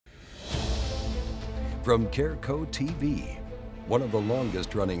From Careco TV, one of the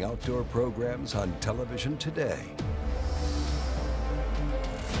longest running outdoor programs on television today.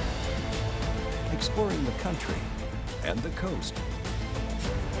 Exploring the country and the coast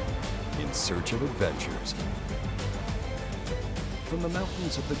in search of adventures. From the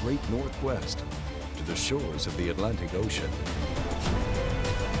mountains of the great Northwest to the shores of the Atlantic Ocean.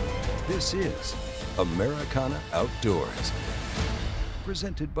 This is Americana Outdoors,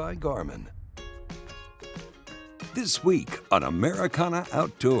 presented by Garmin. This week on Americana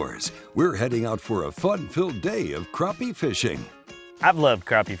Outdoors, we're heading out for a fun-filled day of crappie fishing. I've loved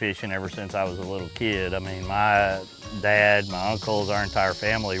crappie fishing ever since I was a little kid. I mean, my dad, my uncles, our entire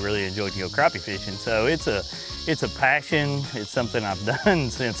family really enjoyed to go crappie fishing. So it's a passion. It's something I've done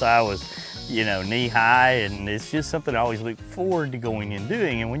since I was, knee high, and it's just something I always look forward to going and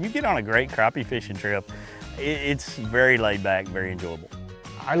doing. And when you get on a great crappie fishing trip, it's very laid back, very enjoyable.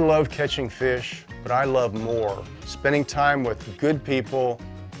 I love catching fish, but I love more spending time with good people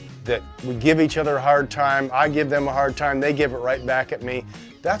that we give each other a hard time. I give them a hard time, they give it right back at me.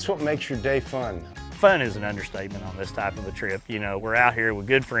 That's what makes your day fun. Fun is an understatement on this type of a trip. We're out here with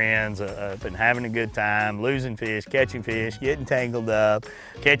good friends, been having a good time, losing fish, catching fish, getting tangled up,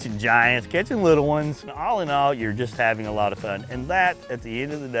 catching giants, catching little ones. All in all, you're just having a lot of fun. And that, at the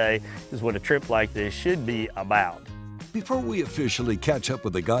end of the day, is what a trip like this should be about. Before we officially catch up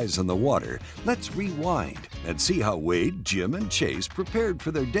with the guys on the water, let's rewind and see how Wade, Jim, and Chase prepared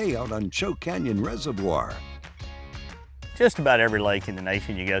for their day out on Choke Canyon Reservoir. Just about every lake in the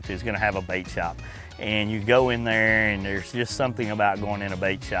nation you go to is going to have a bait shop. And you go in there and there's just something about going in a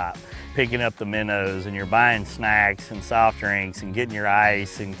bait shop, picking up the minnows, and you're buying snacks and soft drinks and getting your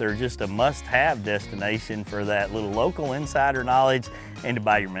ice, and they're just a must-have destination for that little local insider knowledge and to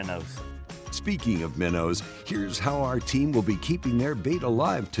buy your minnows. Speaking of minnows, here's how our team will be keeping their bait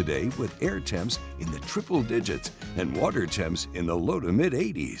alive today with air temps in the triple digits and water temps in the low to mid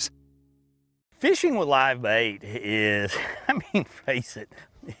 80s. Fishing with live bait is, face it,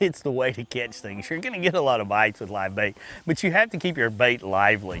 it's the way to catch things. You're gonna get a lot of bites with live bait, but you have to keep your bait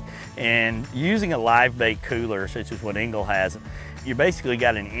lively. And using a live bait cooler, such as what Engel has, you basically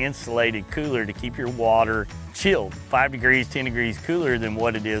got an insulated cooler to keep your water chilled, 5 degrees, 10 degrees cooler than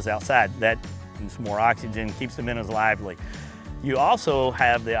what it is outside. That gives more oxygen, keeps the minnows lively. You also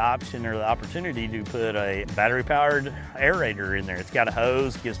have the option or the opportunity to put a battery-powered aerator in there. It's got a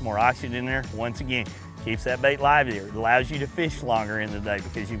hose, gives more oxygen in there. Once again, keeps that bait livelier. It allows you to fish longer in the day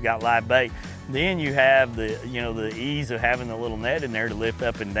because you've got live bait. Then you have the, the ease of having the little net in there to lift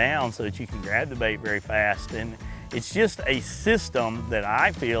up and down so that you can grab the bait very fast. And it's just a system that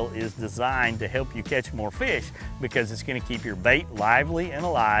I feel is designed to help you catch more fish because it's going to keep your bait lively and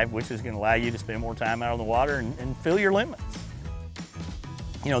alive, which is going to allow you to spend more time out on the water and fill your limits.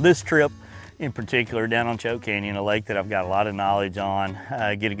 This trip in particular down on Choke Canyon, a lake that I've got a lot of knowledge on,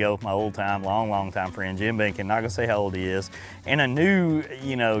 I get to go with my long time friend Jim Behnken, not gonna say how old he is, and a new,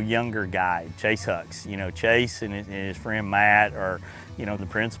 younger guide, Chase Hux. Chase and his friend Matt are, the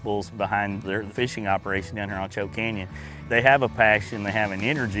principals behind their fishing operation down here on Choke Canyon. They have a passion, they have an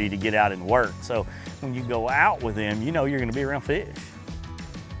energy to get out and work. So when you go out with them, you're gonna be around fish.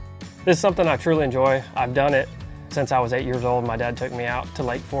 This is something I truly enjoy. I've done it since I was 8 years old. My dad took me out to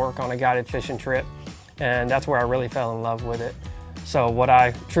Lake Fork on a guided fishing trip, and that's where I really fell in love with it. So what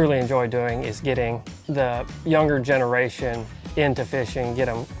I truly enjoy doing is getting the younger generation into fishing, get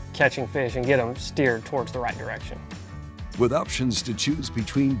them catching fish, and get them steered towards the right direction. With options to choose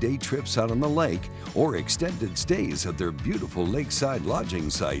between day trips out on the lake or extended stays at their beautiful lakeside lodging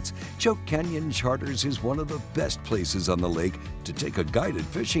sites, Choke Canyon Charters is one of the best places on the lake to take a guided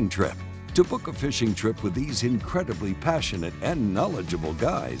fishing trip. To book a fishing trip with these incredibly passionate and knowledgeable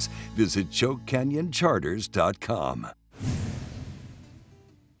guys, visit ChokeCanyonCharters.com.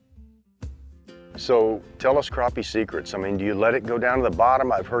 So tell us crappie secrets. Do you let it go down to the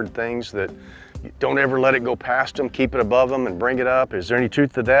bottom? I've heard things that you don't ever let it go past them, keep it above them and bring it up. Is there any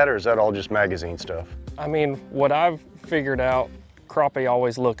truth to that, or is that all just magazine stuff? What I've figured out, crappie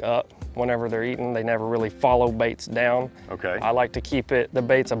always look up whenever they're eating. They never really follow baits down. Okay. I like to keep the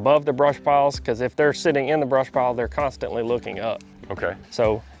baits above the brush piles, because if they're sitting in the brush pile, they're constantly looking up. Okay.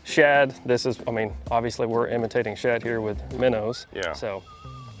 So shad, this is, obviously we're imitating shad here with minnows. Yeah. So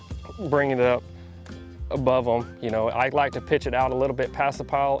bringing it up above them, I like to pitch it out a little bit past the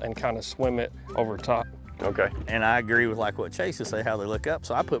pile and kind of swim it over top. Okay. And I agree with what Chase is saying, how they look up.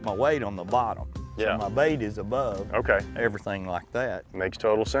 So I put my weight on the bottom. Yeah. So my bait is above. Okay. Everything like that. Makes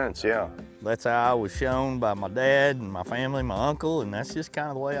total sense, yeah. That's how I was shown by my dad and my family, my uncle, and that's just kind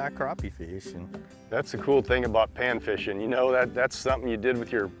of the way I crappie fish. And that's the cool thing about pan fishing. You know, that's something you did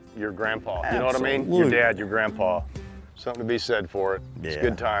with your grandpa. You know what I mean? Absolutely. Your dad, your grandpa. Something to be said for it. It's Yeah.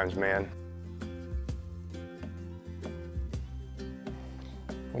 good times, man.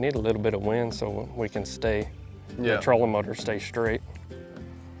 We need a little bit of wind so we can stay, Yeah. the trolling motor stay straight.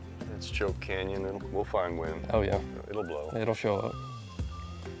 It's Choke Canyon. We'll find wind. Oh yeah, It'll blow. it'll show up.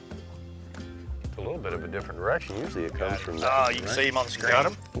 It's a little bit of a different direction. Usually it comes from that. oh, you can see him on the screen. Got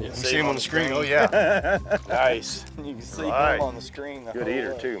him? Yeah. You see him on the screen? Oh yeah. Nice. You can see Right. him on the screen. Good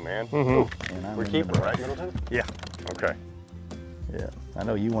eater too, man. Mm-hmm. And I'm We're in the keeping it, brush. right, Middleton? Yeah, Okay. yeah. I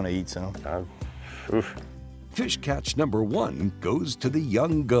know you want to eat some. Oof. Fish catch number 1 goes to the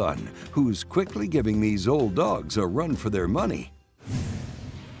young gun, who's quickly giving these old dogs a run for their money.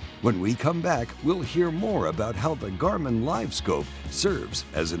 When we come back, we'll hear more about how the Garmin Livescope serves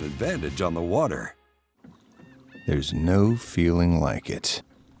as an advantage on the water. There's no feeling like it.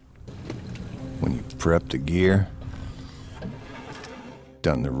 When you've prepped the gear,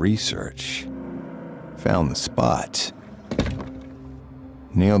 done the research, found the spot,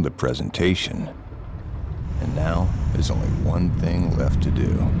 nailed the presentation, and now there's only one thing left to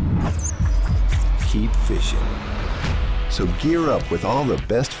do. Keep fishing. So gear up with all the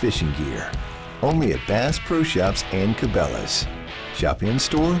best fishing gear. Only at Bass Pro Shops and Cabela's. Shop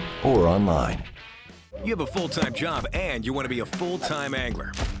in-store or online. You have a full-time job and you want to be a full-time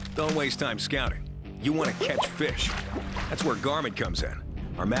angler. Don't waste time scouting. You want to catch fish. That's where Garmin comes in.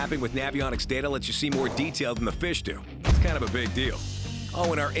 Our mapping with Navionics data lets you see more detail than the fish do. It's kind of a big deal.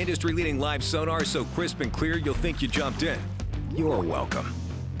 Oh, and our industry-leading live sonar is so crisp and clear you'll think you jumped in. You're welcome.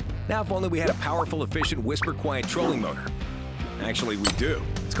 Now, if only we had a powerful, efficient, whisper-quiet trolling motor. Actually, we do.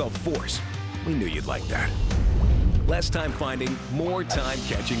 It's called Force. We knew you'd like that. Less time finding, more time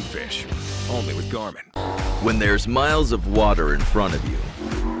catching fish. Only with Garmin. When there's miles of water in front of you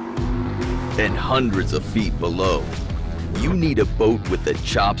and hundreds of feet below, you need a boat with the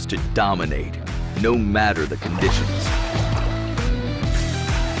chops to dominate, no matter the conditions.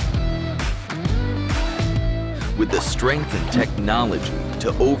 With the strength and technology to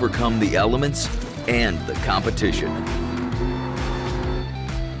overcome the elements and the competition.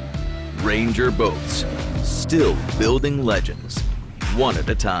 Ranger boats, still building legends, one at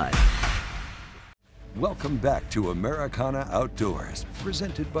a time. Welcome back to Americana Outdoors,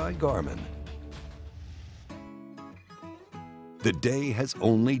 presented by Garmin. The day has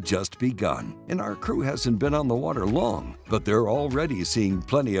only just begun, and our crew hasn't been on the water long, but they're already seeing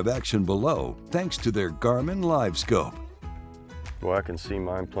plenty of action below, thanks to their Garmin Livescope. Well, I can see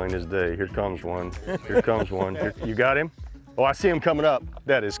mine plain as day. Here comes one. Here comes one. Here, you got him? Oh, I see him coming up.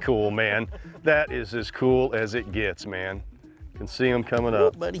 That is cool, man. That is as cool as it gets, man. Can see him coming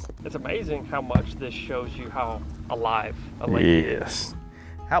up. buddy. It's amazing how much this shows you how alive a lake is. Yes.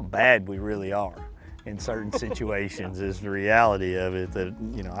 How bad we really are in certain situations is the reality of it. That,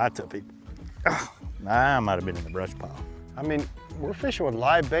 you know, I tell people, oh, I might have been in the brush pile. I mean, we're fishing with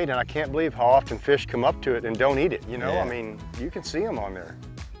live bait, and I can't believe how often fish come up to it and don't eat it, you know? Yeah. I mean, you can see them on there.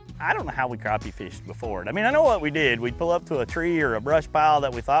 I don't know how we crappie fished before. I mean, I know what we did. We'd pull up to a tree or a brush pile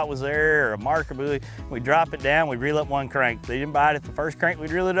that we thought was there, or a marker buoy. We'd drop it down, we'd reel up one crank. They didn't bite it the first crank,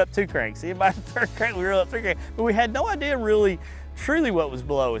 we'd reel it up 2 cranks. They didn't bite it the third crank, we'd reel up 3 cranks. But we had no idea really, truly what was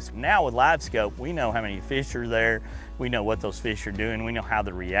below us. Now with Livescope, we know how many fish are there. We know what those fish are doing. We know how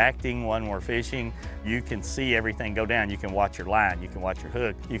they're reacting when we're fishing. You can see everything go down. You can watch your line, you can watch your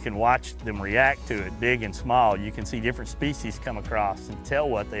hook. You can watch them react to it, big and small. You can see different species come across and tell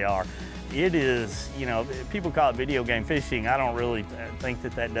what they are. It is, you know, people call it video game fishing. I don't really think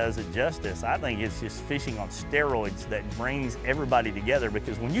that that does it justice. I think it's just fishing on steroids that brings everybody together,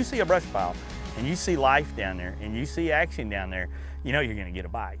 because when you see a brush pile and you see life down there and you see action down there, you know you're gonna get a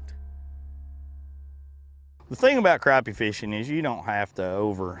bite. The thing about crappie fishing is you don't have to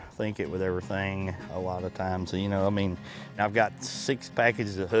overthink it with everything a lot of times. You know, I mean, I've got 6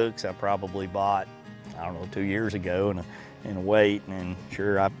 packages of hooks I probably bought, I don't know, 2 years ago, and a weight, and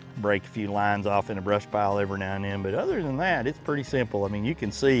sure, I break a few lines off in a brush pile every now and then, but other than that, it's pretty simple. I mean, you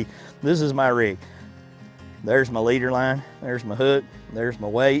can see, this is my rig. There's my leader line, there's my hook, there's my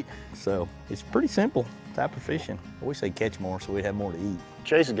weight, so it's pretty simple type of fishing. I wish they'd catch more so we'd have more to eat.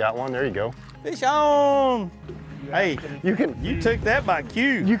 Chase has got one, there you go. Fish on! Hey, You took that by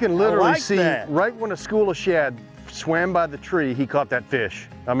cue. You can literally I like see, that. right when a school of shad swam by the tree, he caught that fish.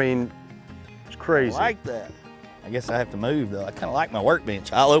 I mean, it's crazy. I like that. I guess I have to move though. I kind of like my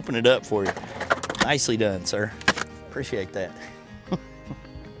workbench. I'll open it up for you. Nicely done, sir. Appreciate that.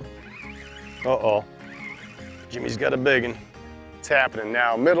 Uh-oh. Jimmy's got a big one. happening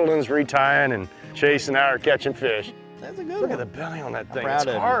now. Middleton's retying and Chase and I are catching fish. That's a good Look one. at the belly on that thing. proud It's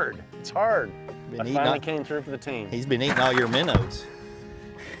of you. hard. It's hard. I eating finally up. came through for the team. He's been eating all your minnows.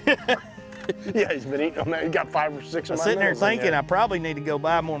 Yeah, he's been eating them. He's got 5 or 6 of I'm my sitting there minnows in thinking there. I probably need to go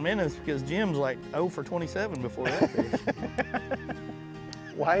buy more minnows because Jim's like 0 for 27 before that fish.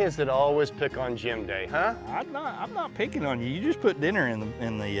 Why is it always pick on Jim Day, huh? I'm not picking on you. You just put dinner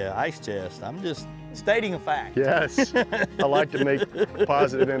in the ice chest. I'm just stating a fact. Yes. I like to make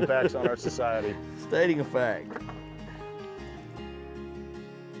positive impacts on our society. Stating a fact.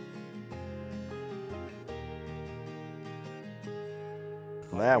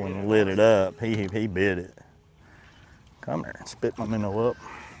 That one lit it up. He bit it. Come here and spit my minnow up.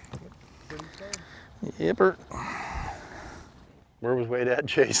 Yipper. Where was Wade at,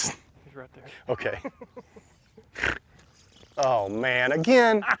 Chase? He's right there. Okay. Oh man,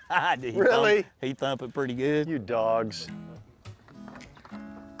 again? Did Really? He thump it pretty good. You dogs.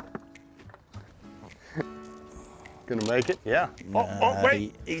 Gonna make it? Yeah. Nah,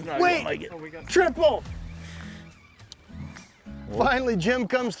 Wait. he's not Wait. gonna make it. Triple! Finally, Jim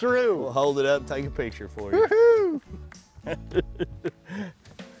comes through. We'll hold it up and take a picture for you. Woohoo!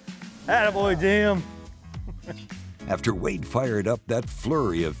 Attaboy, Jim. After Wade fired up that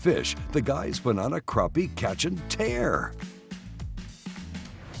flurry of fish, the guys went on a crappie catch and tear.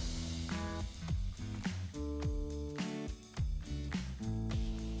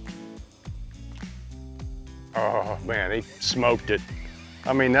 Oh man, he smoked it.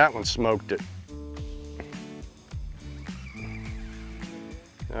 I mean, that one smoked it.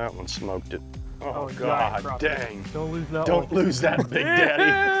 That one smoked it. Oh, giant God, crappie. dang. Don't lose that Don't one. lose that, Big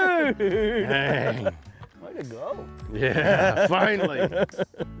Daddy. Dang. Way to go. Yeah, finally.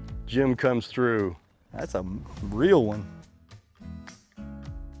 Jim comes through. That's a real one.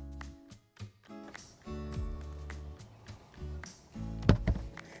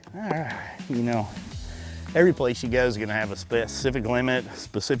 All right, you know, every place you go is gonna have a specific limit,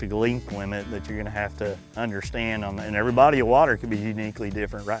 specific length limit that you're gonna have to understand on, and every body of water could be uniquely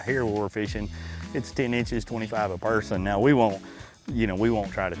different. Right here where we're fishing, it's 10 inches, 25 a person. Now we won't, you know, we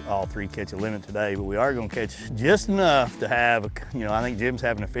won't try to all three catch a limit today, but we are gonna catch just enough to have, you know, I think Jim's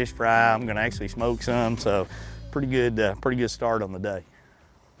having a fish fry. I'm gonna actually smoke some, so pretty good start on the day.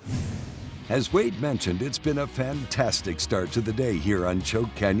 As Wade mentioned, it's been a fantastic start to the day here on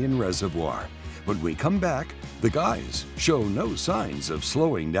Choke Canyon Reservoir. When we come back, the guys show no signs of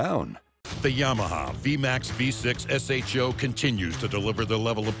slowing down. The Yamaha VMAX V6 SHO continues to deliver the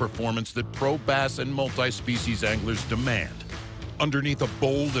level of performance that pro bass and multi-species anglers demand. Underneath a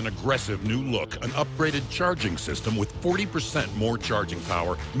bold and aggressive new look, an upgraded charging system with 40% more charging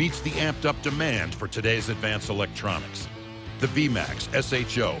power meets the amped-up demand for today's advanced electronics. The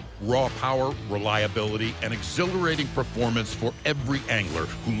VMAX SHO, raw power, reliability, and exhilarating performance for every angler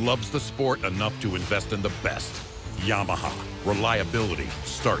who loves the sport enough to invest in the best. Yamaha, reliability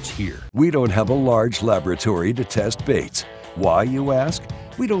starts here. We don't have a large laboratory to test baits. Why, you ask?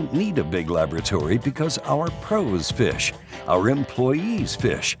 We don't need a big laboratory because our pros fish, our employees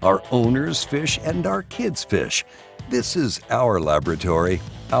fish, our owners fish, and our kids fish. This is our laboratory.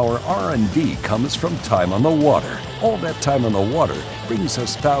 Our R&D comes from time on the water. All that time on the water brings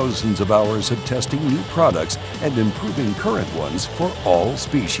us thousands of hours of testing new products and improving current ones for all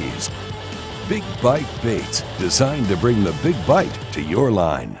species. Big Bite Baits, designed to bring the big bite to your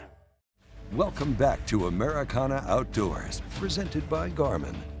line. Welcome back to Americana Outdoors, presented by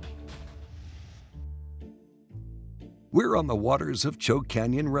Garmin. We're on the waters of Choke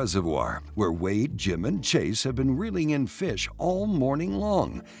Canyon Reservoir, where Wade, Jim, and Chase have been reeling in fish all morning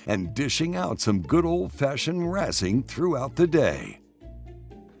long and dishing out some good old-fashioned wrassing throughout the day.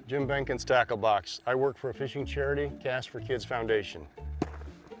 Jim Behnken's Tackle Box. I work for a fishing charity, Cast for Kids Foundation.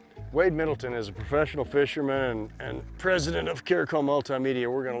 Wade Middleton is a professional fisherman and president of Caracal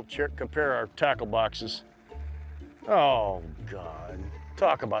Multimedia. We're going to compare our tackle boxes. Oh, God.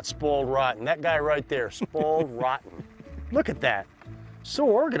 Talk about spoiled rotten. That guy right there, spoiled rotten. Look at that. So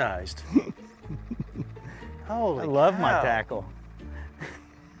organized. Holy I love cow. my tackle.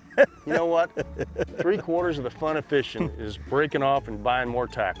 You know what? 3/4 of the fun of fishing is breaking off and buying more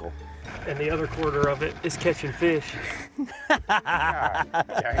tackle. And the other quarter of it is catching fish. God,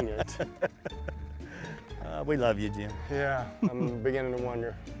 dang it. We love you, Jim. Yeah, I'm beginning to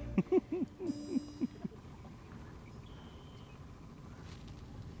wonder.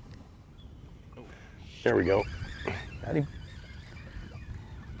 There we go. Got him.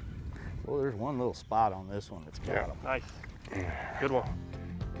 Well, there's one little spot on this one that's got him. Nice. Good one.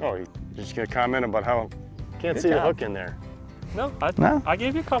 Oh, you're just gonna comment about how can't Good see the job. hook in there. No, No. I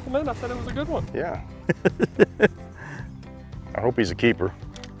gave you a compliment. I said it was a good one. Yeah. I hope he's a keeper.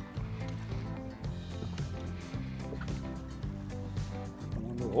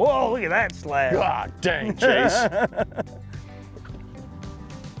 Whoa, look at that slab. God dang, Chase.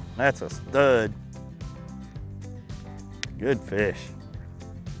 That's a stud. Good fish.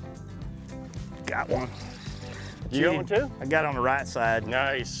 Got one. You got one too? I got on the right side.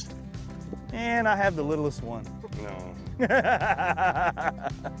 Nice. And I have the littlest one. No.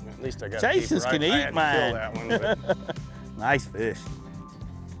 At least I got Chases can eat I had to mine. kill that one, but Nice fish.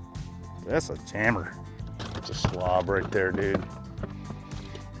 That's a jammer. it's a slob right there, dude.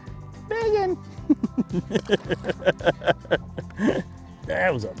 Big one.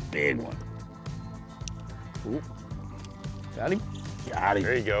 That was a big one. Ooh. Got him? Got him.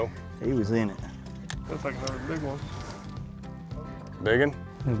 There you go. He was in it. Looks like another big one. Big one?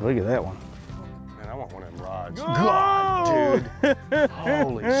 Look at that one. Man, I want one of them rods. God, dude.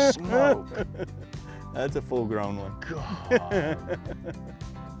 Holy smoke. That's a full-grown one. God.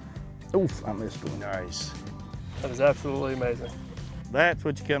 Oof, I missed one. Nice. That is absolutely amazing. That's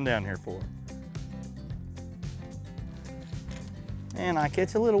what you come down here for. And I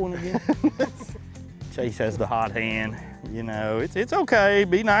catch a little one again. Chase has the hot hand. You know, it's okay.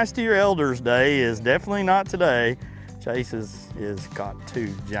 Be nice to your elders. Day is definitely not today. Chase is caught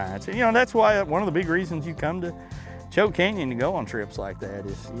 2 giants. And you know, that's why one of the big reasons you come to Choke Canyon to go on trips like that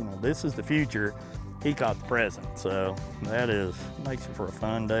is, you know, this is the future. He caught the present. So that makes it for a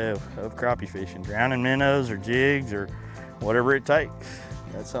fun day of crappie fishing. Drowning minnows or jigs or whatever it takes.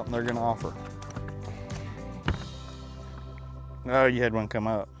 That's something they're gonna offer. Oh, you had one come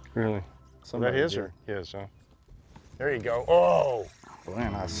up. Really? Somebody Is that his did. or his, huh? There you go. Oh!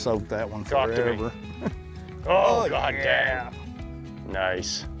 Man, I soaked that one Talk to me. forever. Oh, God yeah. damn.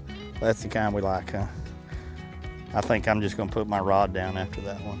 Nice. That's the kind we like, huh? I think I'm just gonna put my rod down after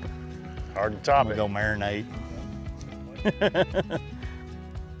that one. Hard to top I'm it. gonna go marinate.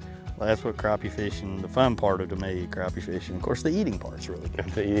 Well, that's what crappie fishing, the fun part of to me, crappie fishing. Of course, the eating part's really good.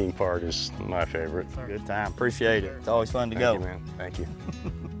 The eating part is my favorite. Good time, appreciate it. It's always fun to go. Thank you, man. Thank you.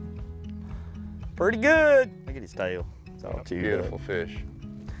 Pretty good. Look at his tail. It's all chewed Beautiful up. fish.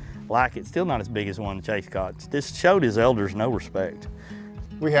 Like it, still not as big as one Chase caught. This showed his elders no respect.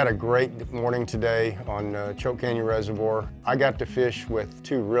 We had a great morning today on Choke Canyon Reservoir. I got to fish with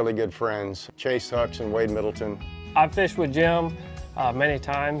 2 really good friends, Chase Hux and Wade Middleton. I've fished with Jim many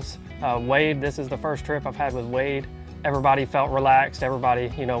times. Wade, this is the first trip I've had with Wade. Everybody felt relaxed.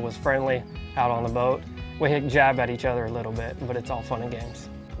 Everybody, you know, was friendly out on the boat. We jab at each other a little bit, but it's all fun and games.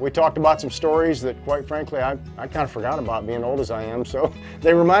 We talked about some stories that, quite frankly, I kind of forgot about, being old as I am, so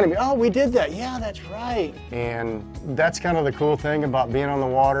they reminded me, oh, we did that. Yeah, that's right. And that's kind of the cool thing about being on the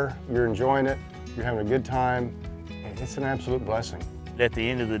water. You're enjoying it. You're having a good time. It's an absolute blessing. At the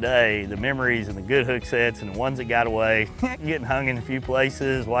end of the day, the memories and the good hook sets and the ones that got away, getting hung in a few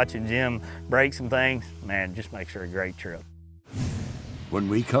places, watching Jim break some things, man, just makes for a great trip. When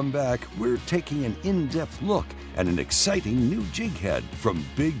we come back, we're taking an in-depth look at an exciting new jig head from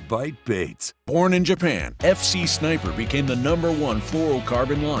Big Bite Baits. Born in Japan, FC Sniper became the #1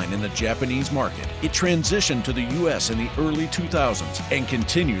 fluorocarbon line in the Japanese market. It transitioned to the US in the early 2000s and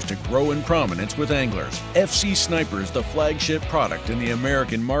continues to grow in prominence with anglers. FC Sniper is the flagship product in the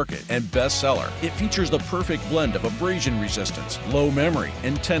American market and bestseller. It features the perfect blend of abrasion resistance, low memory,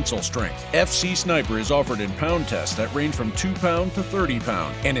 and tensile strength. FC Sniper is offered in pound tests that range from 2 pound to 30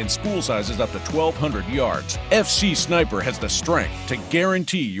 pound and in spool sizes up to 1,200 yards. FC Sniper has the strength to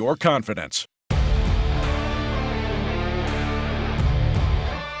guarantee your confidence.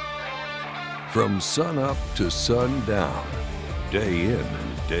 From sun up to sun down, day in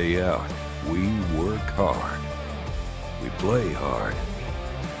and day out, we work hard. We play hard.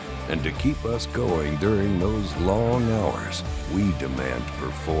 And to keep us going during those long hours, we demand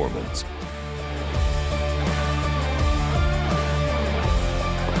performance.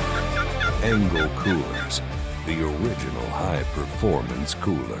 Engel Coolers, the original high-performance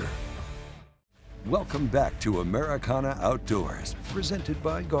cooler. Welcome back to Americana Outdoors, presented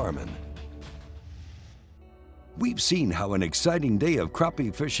by Garmin. We've seen how an exciting day of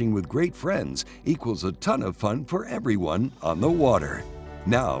crappie fishing with great friends equals a ton of fun for everyone on the water.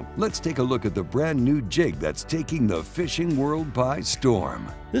 Now, let's take a look at the brand new jig that's taking the fishing world by storm.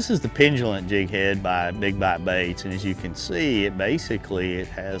 This is the Pendulent jig head by Big Bite Baits, and as you can see, it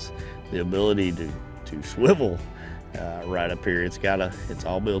has the ability to swivel right up here. It's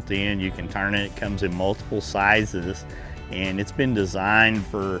all built in. You can turn it. It comes in multiple sizes, and it's been designed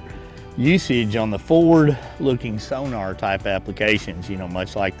for usage on the forward-looking sonar type applications, you know,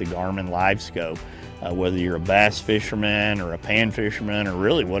 much like the Garmin Livescope. Whether you're a bass fisherman or a pan fisherman or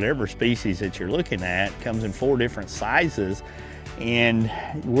really whatever species that you're looking at, it comes in 4 different sizes. And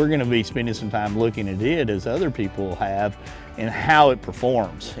we're going to be spending some time looking at it as other people have and how it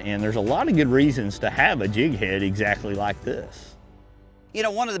performs. And there's a lot of good reasons to have a jig head exactly like this. You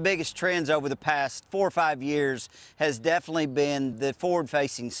know, one of the biggest trends over the past 4 or 5 years has definitely been the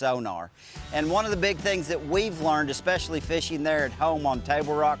forward-facing sonar. And one of the big things that we've learned, especially fishing there at home on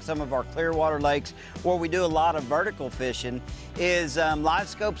Table Rock, some of our clear water lakes, where we do a lot of vertical fishing, is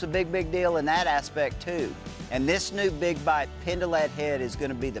Livescope's a big deal in that aspect too. And this new Big Bite Pendulet head is going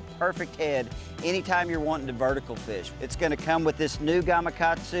to be the perfect head anytime you're wanting to vertical fish. It's going to come with this new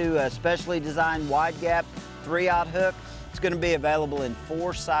Gamakatsu specially designed wide gap 3/0 hook. It's going to be available in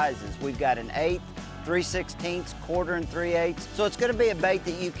 4 sizes. We've got an 1/8, 3/16, 1/4, and 3/8. So it's going to be a bait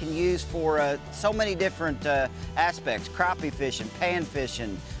that you can use for so many different aspects: crappie fishing, pan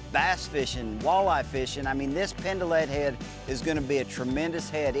fishing, bass fishing, walleye fishing. I mean, this Pendulet head is going to be a tremendous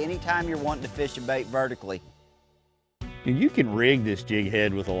head anytime you're wanting to fish a bait vertically. You can rig this jig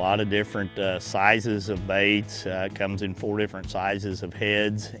head with a lot of different sizes of baits. It comes in 4 different sizes of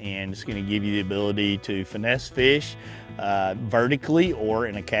heads, and it's going to give you the ability to finesse fish vertically or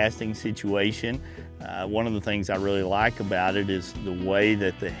in a casting situation. One of the things I really like about it is the way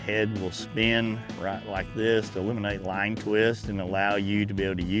that the head will spin right like this to eliminate line twist and allow you to be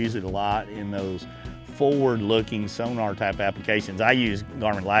able to use it a lot in those forward-looking sonar type applications. I use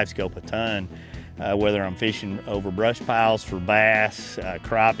Garmin Livescope a ton. Whether I'm fishing over brush piles for bass,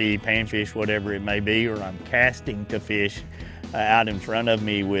 crappie, panfish, whatever it may be, or I'm casting to fish out in front of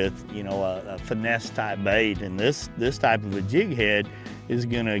me with, you know, a finesse type bait. And this type of a jig head is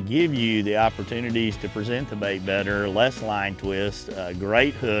going to give you the opportunities to present the bait better, less line twist, a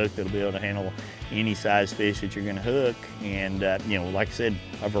great hook that'll be able to handle any size fish that you're going to hook. And, you know, like I said,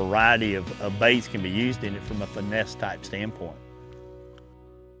 a variety of baits can be used in it from a finesse type standpoint.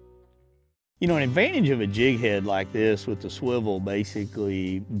 You know, an advantage of a jig head like this with the swivel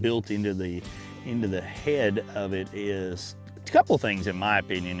basically built into the head of it is a couple of things in my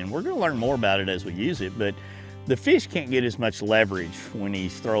opinion, and we're going to learn more about it as we use it, but the fish can't get as much leverage when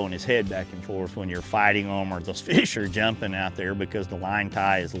he's throwing his head back and forth when you're fighting them, or those fish are jumping out there because the line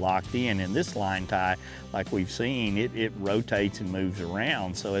tie is locked in. And this line tie, like we've seen, it rotates and moves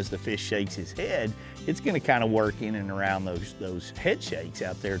around. So as the fish shakes his head, it's going to kind of work in and around those head shakes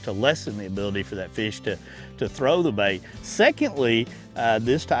out there to lessen the ability for that fish to throw the bait. Secondly,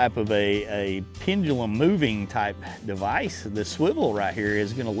 this type of a pendulum moving type device, the swivel right here,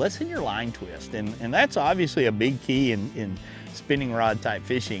 is going to lessen your line twist. And that's obviously a big key in spinning rod type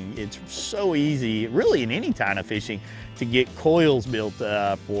fishing. It's so easy, really in any kind of fishing, to get coils built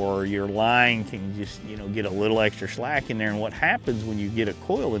up, or your line can just, you know, get a little extra slack in there. And what happens when you get a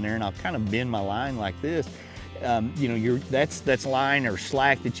coil in there, and I'll kind of bend my line like this, you know, that's line or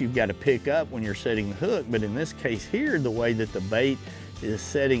slack that you've got to pick up when you're setting the hook. But in this case here, the way that the bait is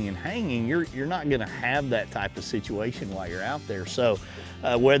setting and hanging, you're not going to have that type of situation while you're out there. So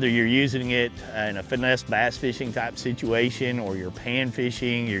whether you're using it in a finesse bass fishing type situation, or you're pan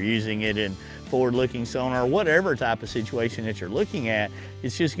fishing, you're using it in forward-looking sonar, whatever type of situation that you're looking at,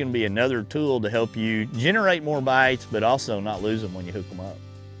 it's just going to be another tool to help you generate more bites, but also not lose them when you hook them up.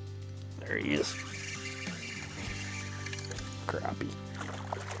 There he is. Crappie.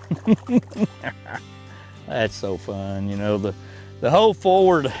 That's so fun. You know, the whole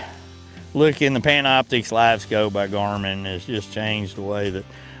forward look in the Panoptix Livescope by Garmin has just changed the way that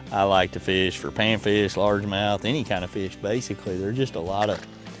I like to fish for panfish, largemouth, any kind of fish basically. They're just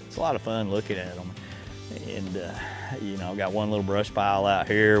it's a lot of fun looking at them. And you know, I've got one little brush pile out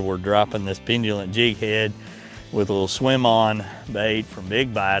here. We're dropping this pendulant jig head with a little swim on bait from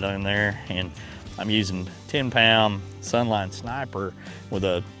Big Bite on there, and I'm using 10-pound Sunline Sniper with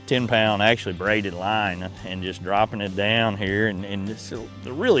a 10-pound actually braided line, and just dropping it down here, and it's a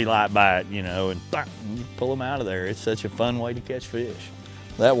really light bite, you know, and you pull them out of there. It's such a fun way to catch fish.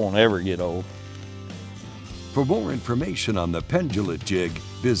 That won't ever get old. For more information on the Pendulet jig,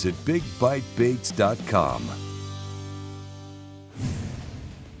 visit bigbitebaits.com.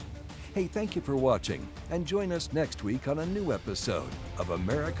 Hey, thank you for watching, and join us next week on a new episode of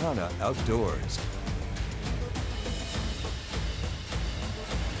Americana Outdoors.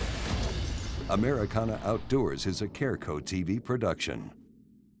 Americana Outdoors is a Careco TV production.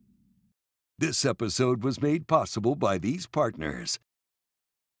 This episode was made possible by these partners.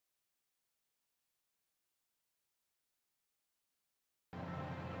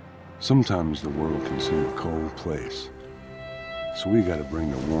 Sometimes the world can seem a cold place, so we gotta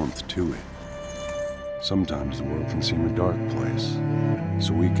bring the warmth to it. Sometimes the world can seem a dark place,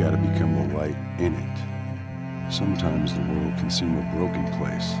 so we gotta become the light in it. Sometimes the world can seem a broken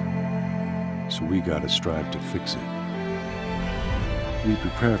place, so we gotta strive to fix it. We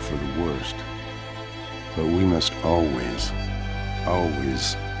prepare for the worst, but we must always,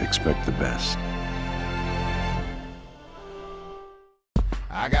 always expect the best.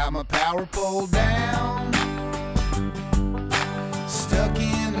 I got my power pole down, stuck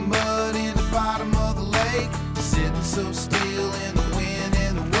in the mud in the bottom of the lake, sitting so still in the wind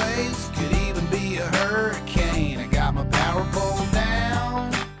and the waves, could even be a hurricane. I got my power pole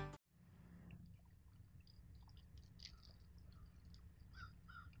down.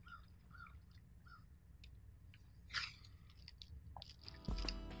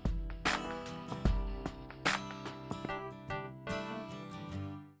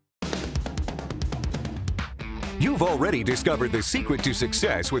 You've already discovered the secret to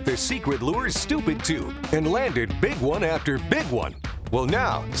success with the Secret Lures Stupid Tube and landed big one after big one. Well,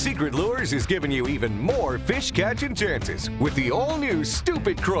 now, Secret Lures is giving you even more fish catching chances with the all-new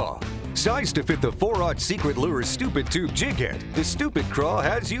Stupid Craw. Sized to fit the 4/0 Secret Lures Stupid Tube jig head, the Stupid Craw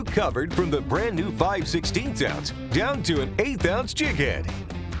has you covered from the brand new 5/16 ounce down to an 1/8 ounce jig head.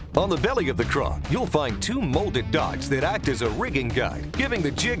 On the belly of the craw, you'll find 2 molded dots that act as a rigging guide, giving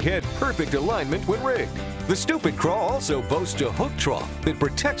the jig head perfect alignment when rigged. The Stupid Craw also boasts a hook trough that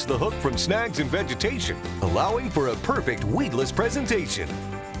protects the hook from snags and vegetation, allowing for a perfect weedless presentation.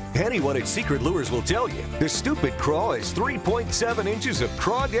 Anyone at Secret Lures will tell you the Stupid Craw is 3.7 inches of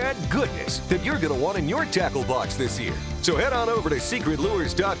crawdad goodness that you're going to want in your tackle box this year. So head on over to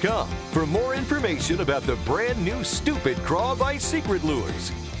secretlures.com for more information about the brand new Stupid Craw by Secret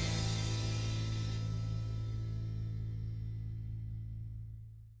Lures.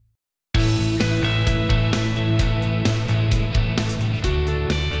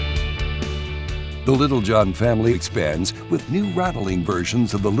 The Little John family expands with new rattling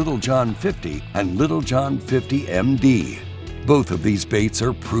versions of the Little John 50 and Little John 50 MD. Both of these baits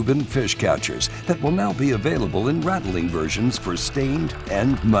are proven fish catchers that will now be available in rattling versions for stained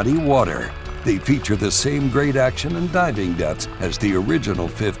and muddy water. They feature the same great action and diving depths as the original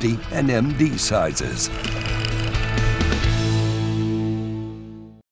 50 and MD sizes.